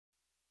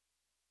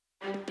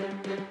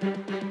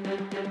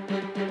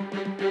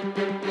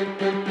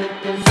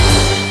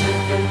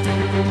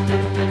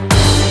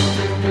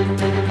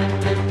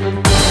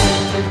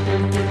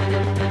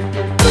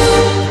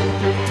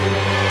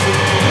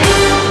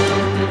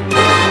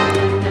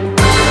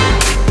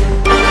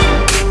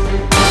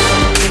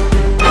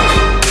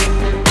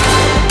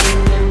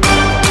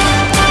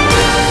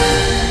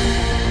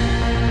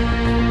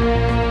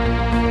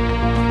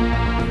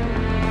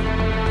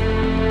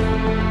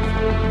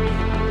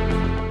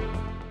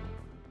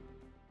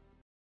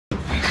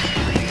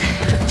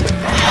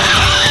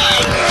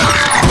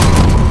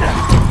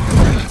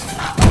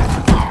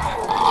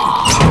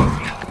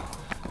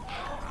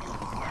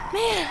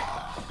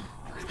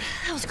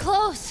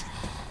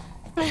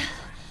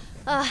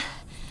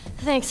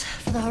Thanks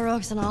for the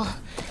heroics and all.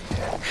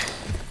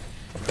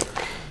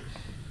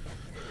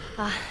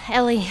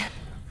 Ellie.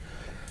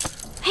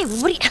 Hey,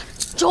 what are you...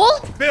 Joel?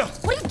 Bill!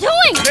 What are you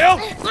doing? Bill!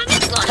 Let me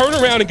go. Turn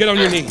around and get on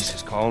your knees.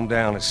 Just calm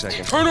down a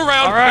second. Turn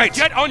around All right. and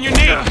get on your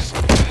knees.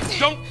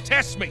 Don't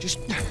test me. Just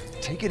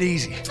take it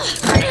easy.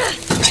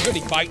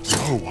 Any bites?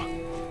 Oh.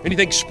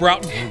 Anything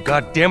sprouting? Oh,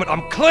 God damn it,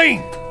 I'm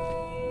clean!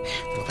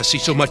 If I see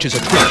so much as a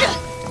twitch.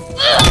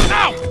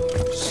 Ow!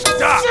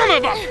 Stop! Son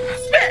of a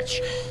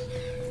bitch!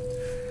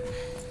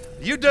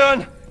 You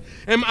done?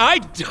 Am I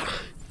done?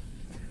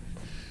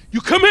 You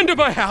come into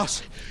my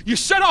house, you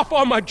set off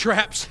all my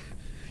traps,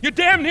 you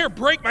damn near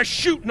break my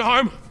shooting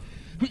arm.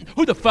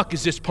 Who the fuck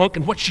is this punk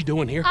and what's she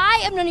doing here?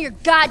 I am none of your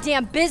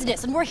goddamn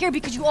business, and we're here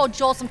because you owe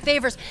Joel some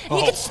favors. And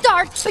you can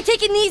start by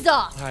taking these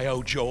off. I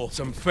owe Joel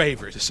some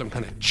favors. Is some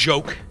kind of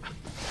joke?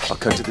 I'll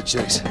cut to the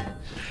chase.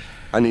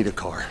 I need a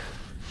car.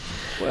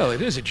 Well,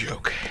 it is a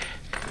joke.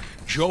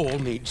 Joel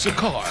needs a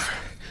car.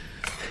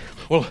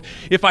 Well,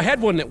 if I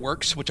had one that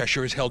works, which I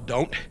sure as hell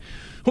don't,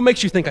 what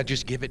makes you think I'd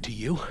just give it to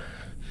you?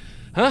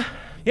 Huh?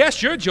 Yeah,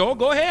 sure, Joel,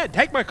 go ahead.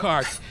 Take my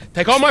car.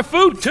 Take all my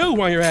food, too,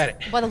 while you're at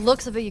it. By the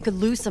looks of it, you could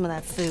lose some of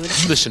that food.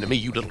 Listen to me,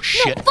 you little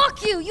shit. No,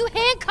 fuck you! You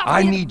handcuffed me!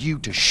 I need you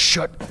to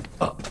shut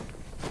up.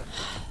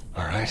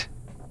 All right?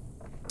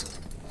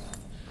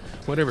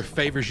 Whatever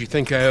favors you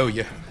think I owe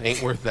you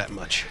ain't worth that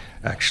much.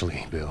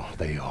 Actually, Bill,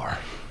 they are.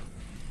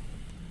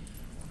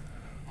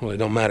 Well, it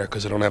don't matter,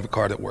 because I don't have a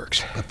car that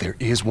works. But there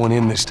is one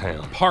in this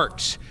town.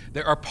 Parts.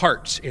 There are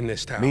parts in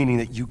this town. Meaning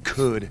that you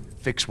could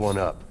fix one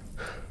up.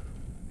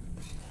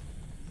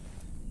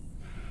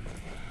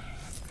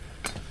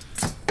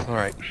 All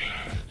right.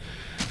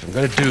 If I'm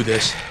gonna do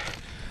this,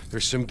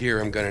 there's some gear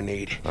I'm gonna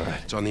need. All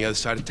right. It's on the other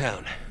side of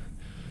town.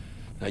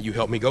 Now you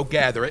help me go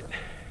gather it,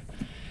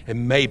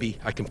 and maybe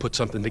I can put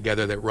something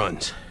together that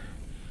runs.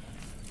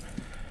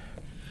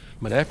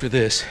 But after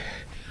this,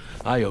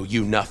 I owe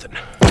you nothing.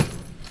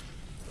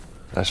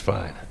 That's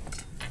fine.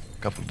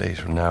 A couple days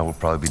from now, we'll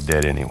probably be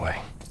dead anyway.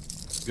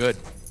 Good.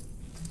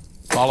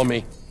 Follow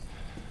me.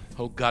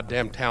 Whole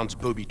goddamn town's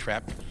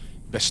booby-trapped.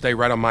 Best stay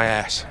right on my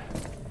ass.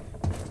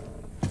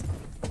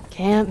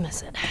 Can't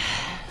miss it.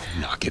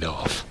 Knock it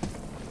off.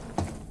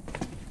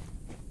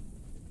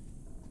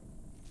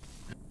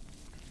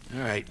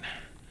 All right.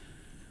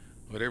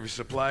 Whatever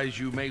supplies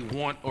you may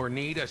want or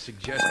need, I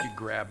suggest you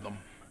grab them.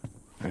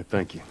 All right,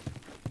 thank you.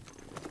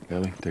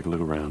 Ellie, take a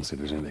look around, see if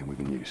there's anything we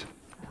can use.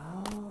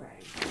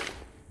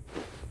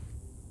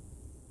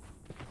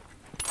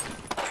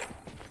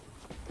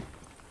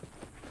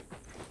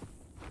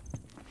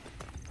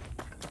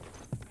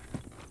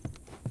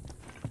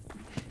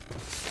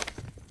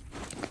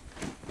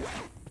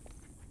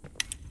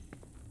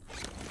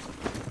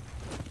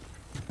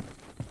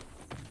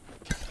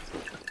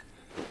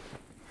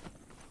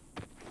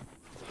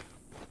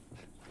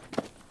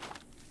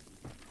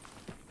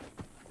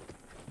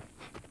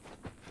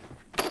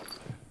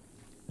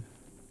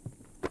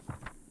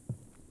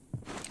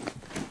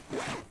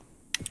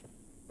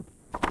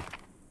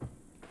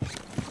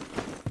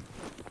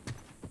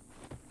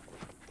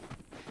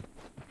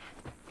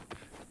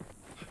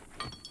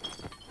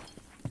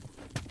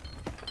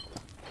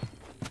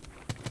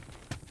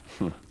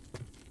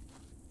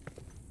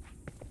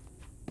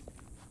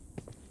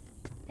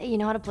 Hey, you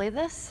know how to play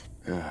this?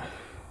 Yeah,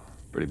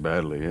 pretty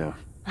badly, yeah.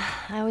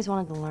 I always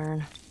wanted to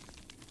learn.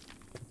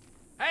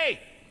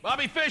 Hey,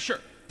 Bobby Fischer!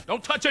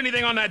 Don't touch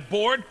anything on that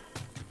board!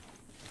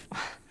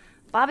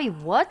 Bobby,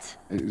 what?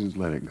 Hey, just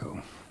let it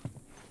go.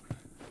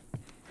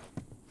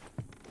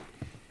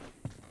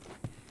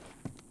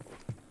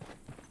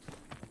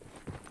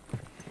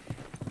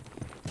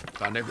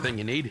 Found everything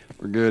you need?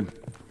 We're good.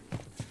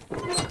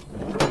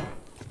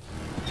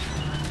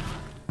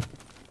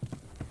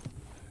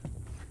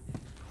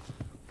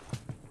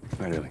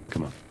 All right, Ellie,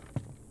 come on.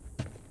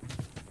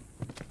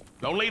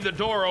 Don't leave the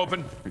door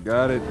open. We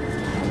got it.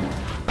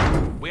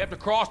 We have to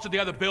cross to the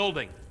other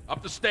building.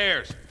 Up the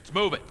stairs. Let's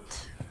move it.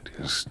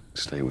 Just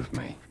stay with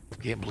me.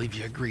 Can't believe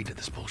you agreed to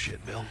this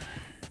bullshit, Bill.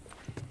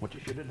 What you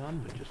should have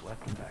done was just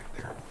left him back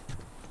there.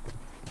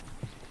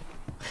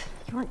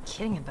 You weren't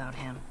kidding about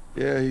him.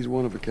 Yeah, he's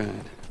one of a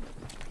kind.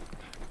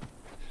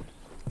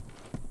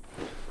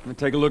 Let me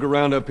take a look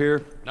around up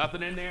here.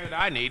 Nothing in there that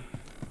I need.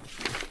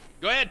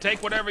 Go ahead,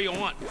 take whatever you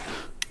want.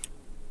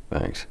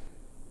 Thanks.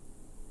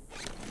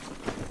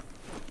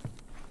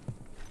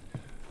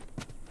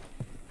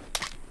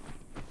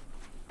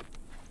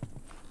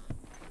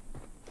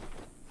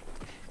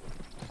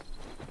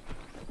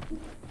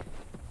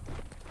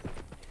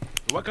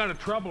 What kind of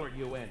trouble are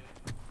you in?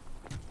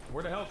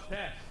 Where the hell's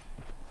Tess?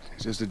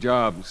 It's just a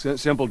job.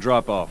 Simple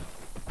drop-off.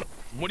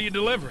 What are you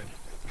delivering?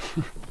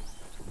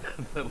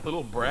 That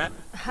little brat?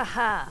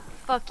 Haha,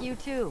 fuck you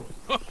too.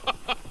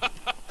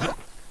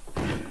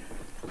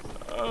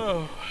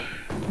 Oh.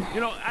 You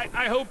know,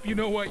 I hope you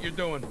know what you're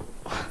doing.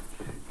 Are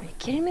you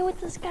kidding me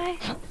with this guy?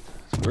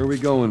 Where are we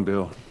going,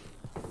 Bill?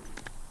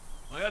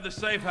 I got the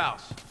safe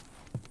house.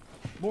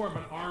 More of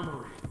an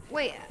armory.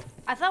 Wait,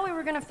 I thought we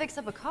were gonna fix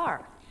up a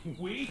car.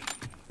 We?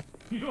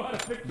 You know how to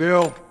fix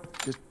Bill,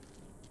 just...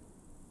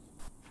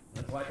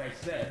 That's like I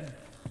said,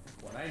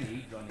 what I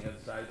need's on the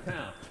other side of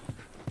town.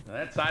 Now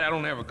that side I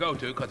don't ever go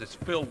to because it's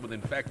filled with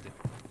infected.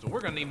 So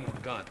we're gonna need more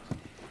guns.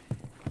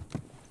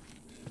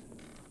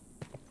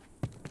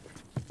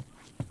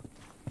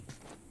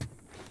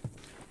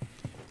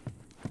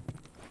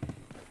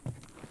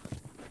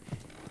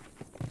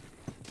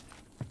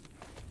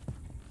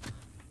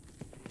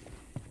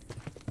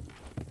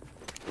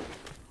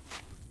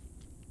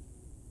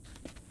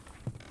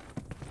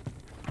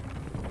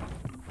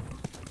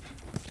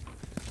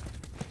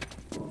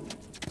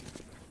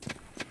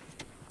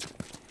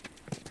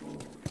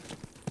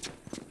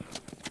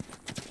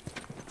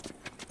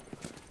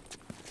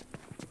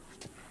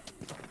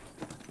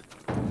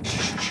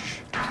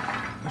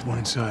 There's one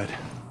inside.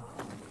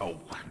 Oh,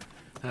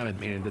 I've been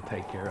meaning to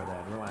take care of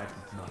that. Relax,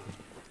 it's nothing.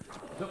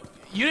 So,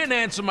 you didn't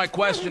answer my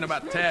question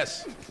about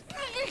Tess.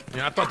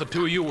 I thought the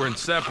two of you were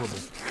inseparable.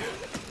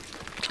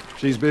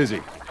 She's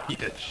busy.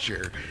 Yeah,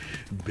 sure.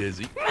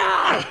 Busy.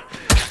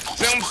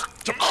 Sounds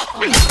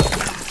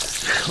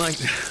like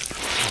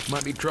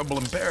might be trouble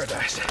in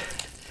paradise.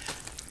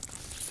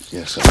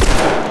 Yes, sir.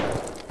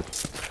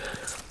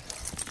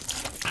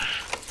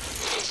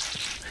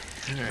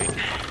 All right,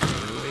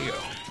 here we go.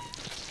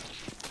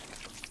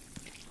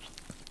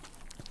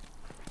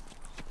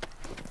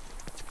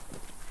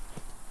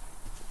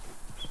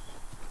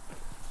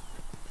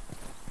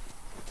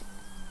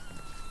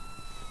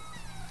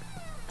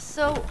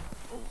 So,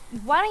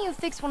 why don't you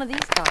fix one of these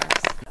cars?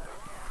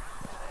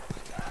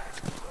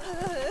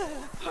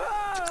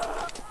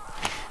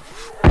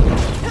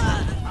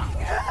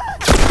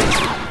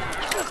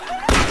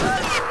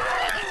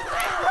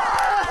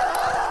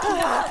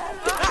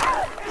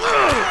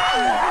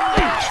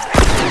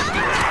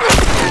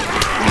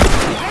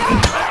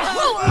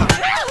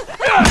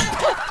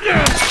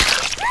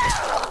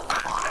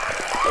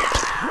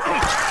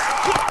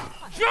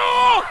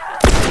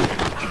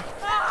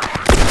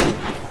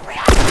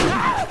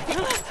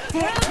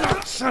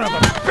 Son of a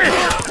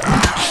bitch!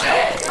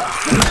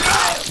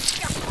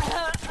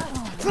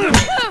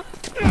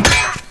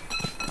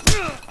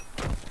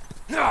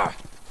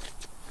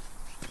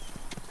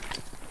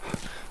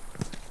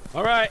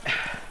 All right.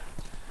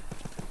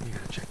 You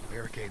gotta check the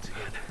barricades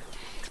again.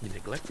 You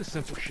neglect the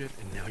simple shit,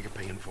 and now you're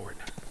paying for it.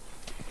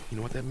 You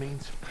know what that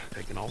means?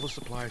 Taking all the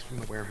supplies from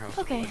the warehouse.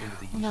 Okay. And into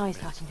the Well, now he's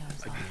east talking to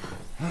himself.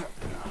 again.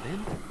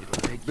 Then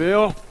it'll take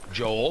Bill?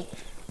 Joel,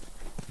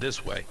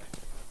 this way.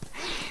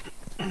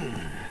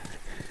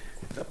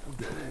 Up we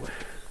go.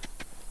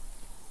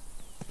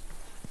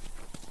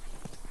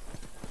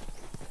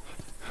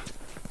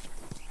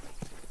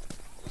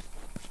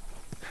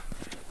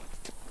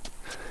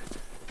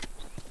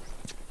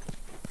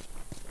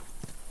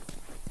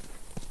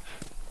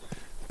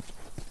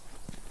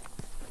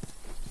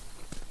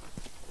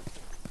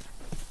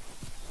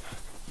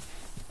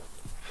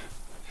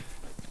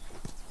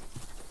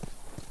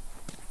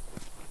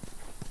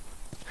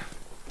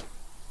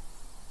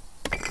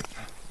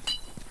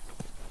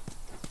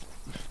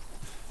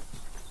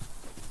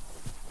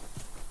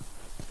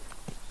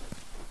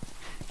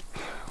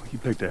 You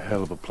picked a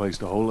hell of a place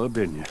to hole up,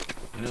 didn't you?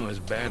 You know, as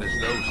bad as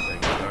those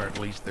things are, at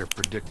least they're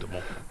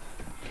predictable.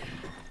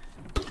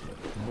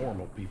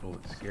 Normal people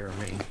that scare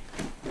me.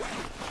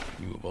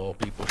 You of all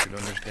people should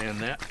understand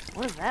that.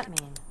 What does that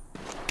mean?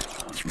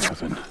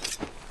 Nothing.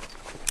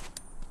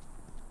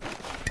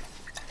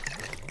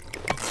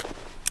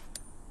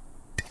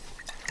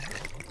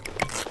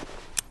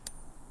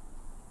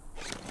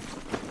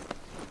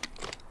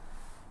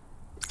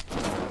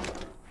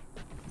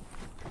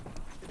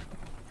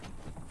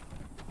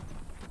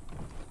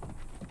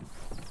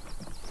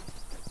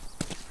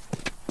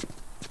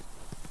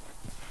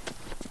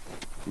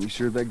 You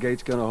sure that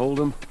gate's gonna hold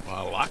them? Well,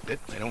 I locked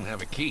it. They don't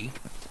have a key.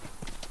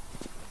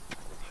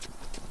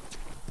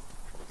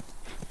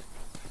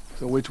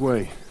 So which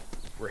way?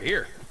 We're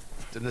here.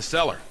 It's in the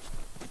cellar.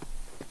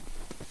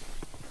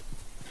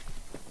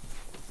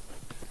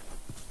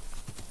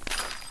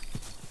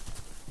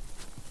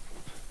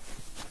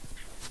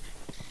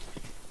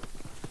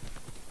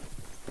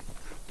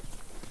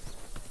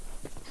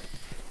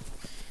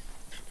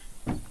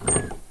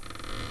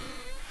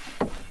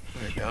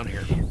 Right down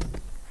here.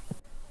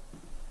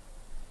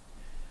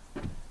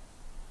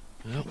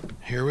 Well,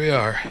 here we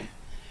are.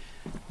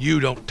 You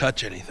don't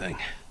touch anything.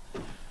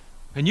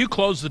 And you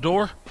close the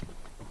door?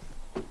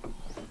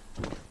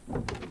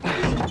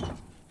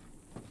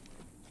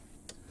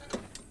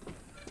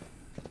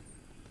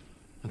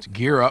 Let's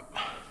gear up.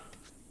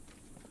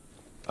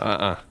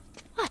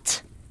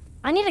 What?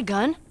 I need a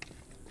gun.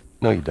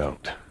 No, you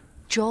don't.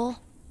 Joel,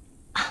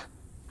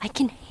 I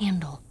can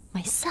handle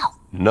myself.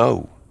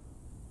 No.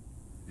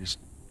 Just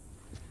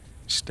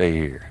stay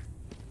here.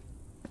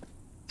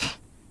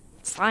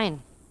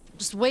 Fine.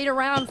 Just wait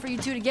around for you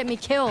two to get me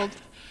killed.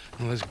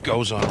 Well, this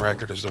goes on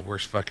record as the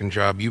worst fucking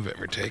job you've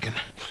ever taken.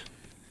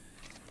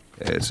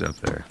 Yeah, it's up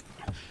there.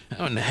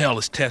 How in the hell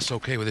is Tess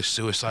okay with this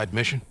suicide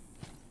mission?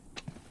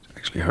 It's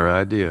actually her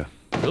idea.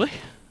 Really?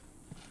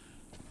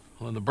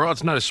 Well, the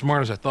broad's not as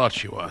smart as I thought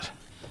she was.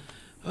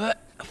 But,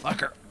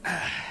 fuck her.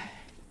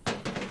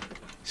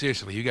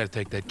 Seriously, you gotta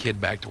take that kid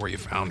back to where you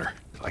found her.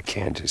 I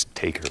can't just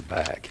take her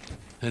back.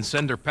 Then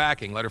send her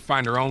packing, let her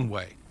find her own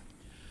way.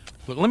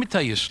 Look, let me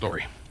tell you a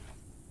story.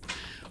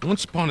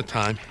 Once upon a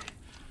time,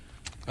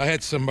 I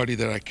had somebody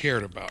that I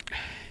cared about.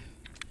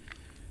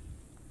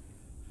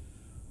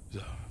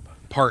 A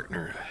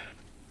partner.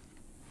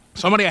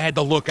 Somebody I had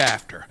to look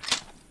after.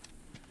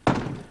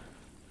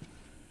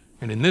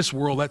 And in this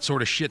world, that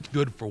sort of shit's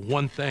good for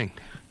one thing.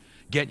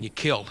 Getting you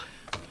killed.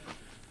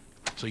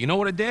 So you know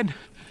what I did?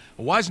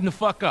 I wisened the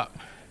fuck up.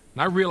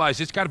 And I realized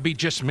it's gotta be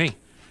just me.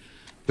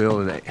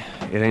 Bill, it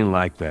ain't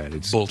like that.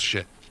 It's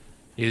bullshit.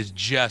 It is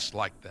just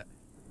like that.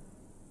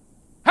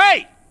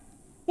 Hey!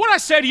 What'd I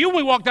say to you when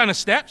we walked down the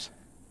steps?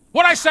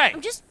 What'd I say?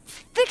 I'm just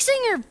fixing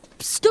your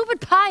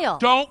stupid pile.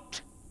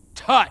 Don't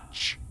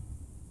touch.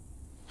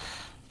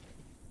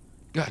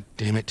 God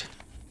damn it.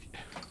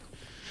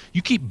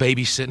 You keep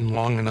babysitting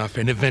long enough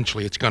and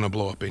eventually it's gonna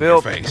blow up in Bill,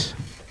 your face.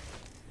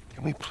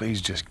 Can we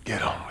please just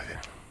get on with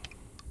it?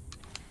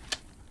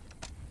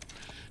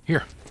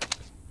 Here.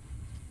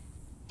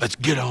 Let's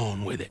get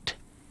on with it.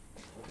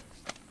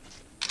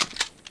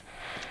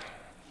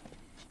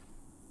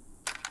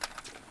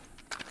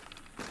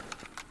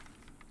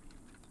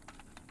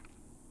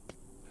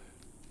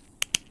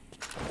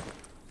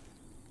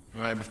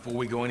 All right, before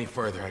we go any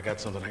further, I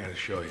got something I gotta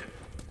show you.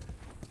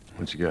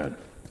 What you got?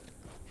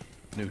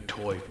 New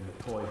toy from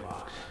the toy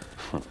box.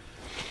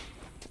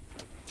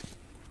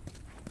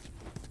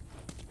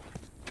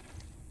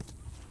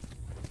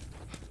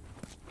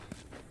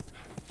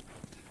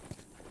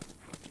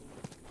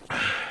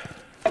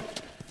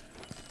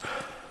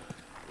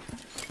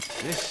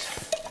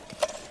 This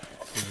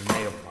is a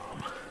nail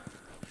bomb.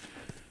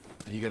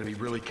 And you gotta be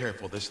really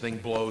careful. This thing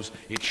blows,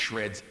 it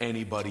shreds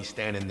anybody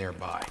standing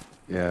nearby.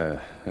 Yeah,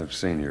 I've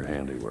seen your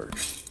handiwork.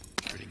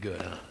 Pretty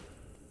good, huh?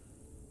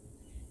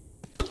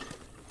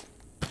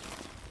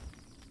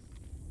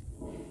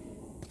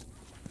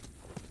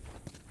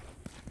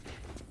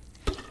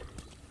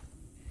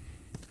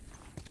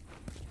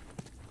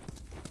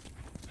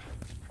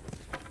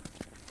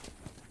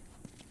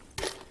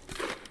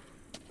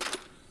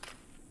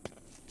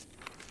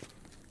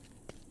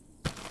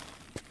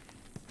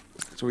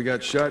 So we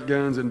got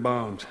shotguns and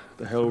bombs.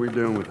 The hell are we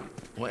doing with them?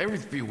 Well, every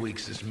few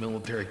weeks, this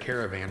military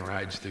caravan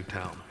rides through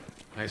town.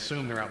 I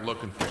assume they're out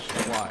looking for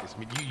supplies. I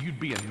mean, you'd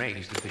be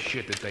amazed at the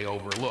shit that they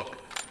overlook.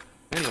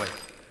 Anyway,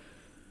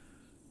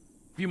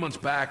 a few months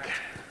back,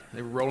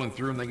 they were rolling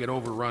through and they get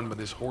overrun by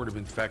this horde of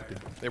infected.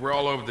 They were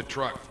all over the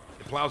truck.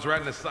 It plows right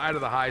in the side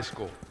of the high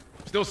school.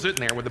 Still sitting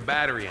there with the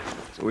battery in it.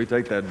 So we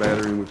take that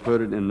battery and we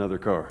put it in another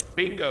car.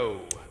 Bingo!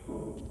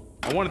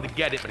 I wanted to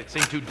get it, but it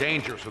seemed too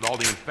dangerous with all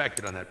the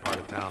infected on that part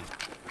of town.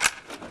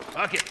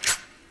 Fuck it.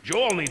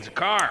 Joel needs a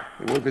car.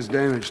 The work is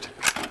damaged.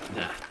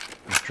 Nah,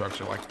 these trucks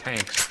are like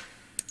tanks.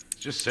 It's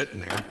just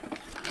sitting there.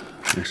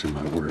 Actually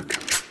might work.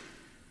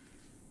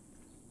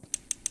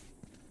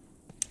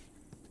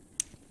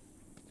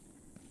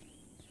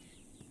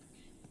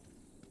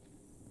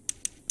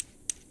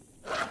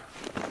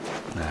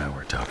 Now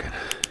we're talking.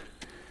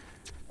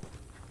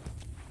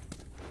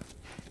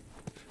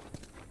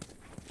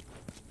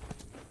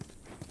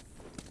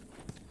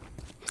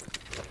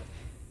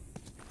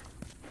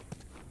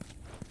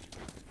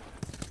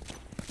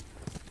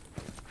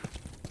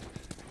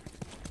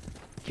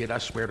 Kid, I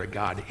swear to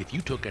God, if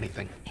you took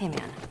anything... Hey,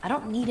 man, I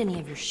don't need any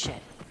of your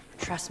shit.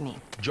 Trust me.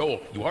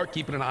 Joel, you are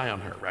keeping an eye on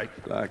her, right?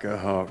 Like a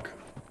hawk.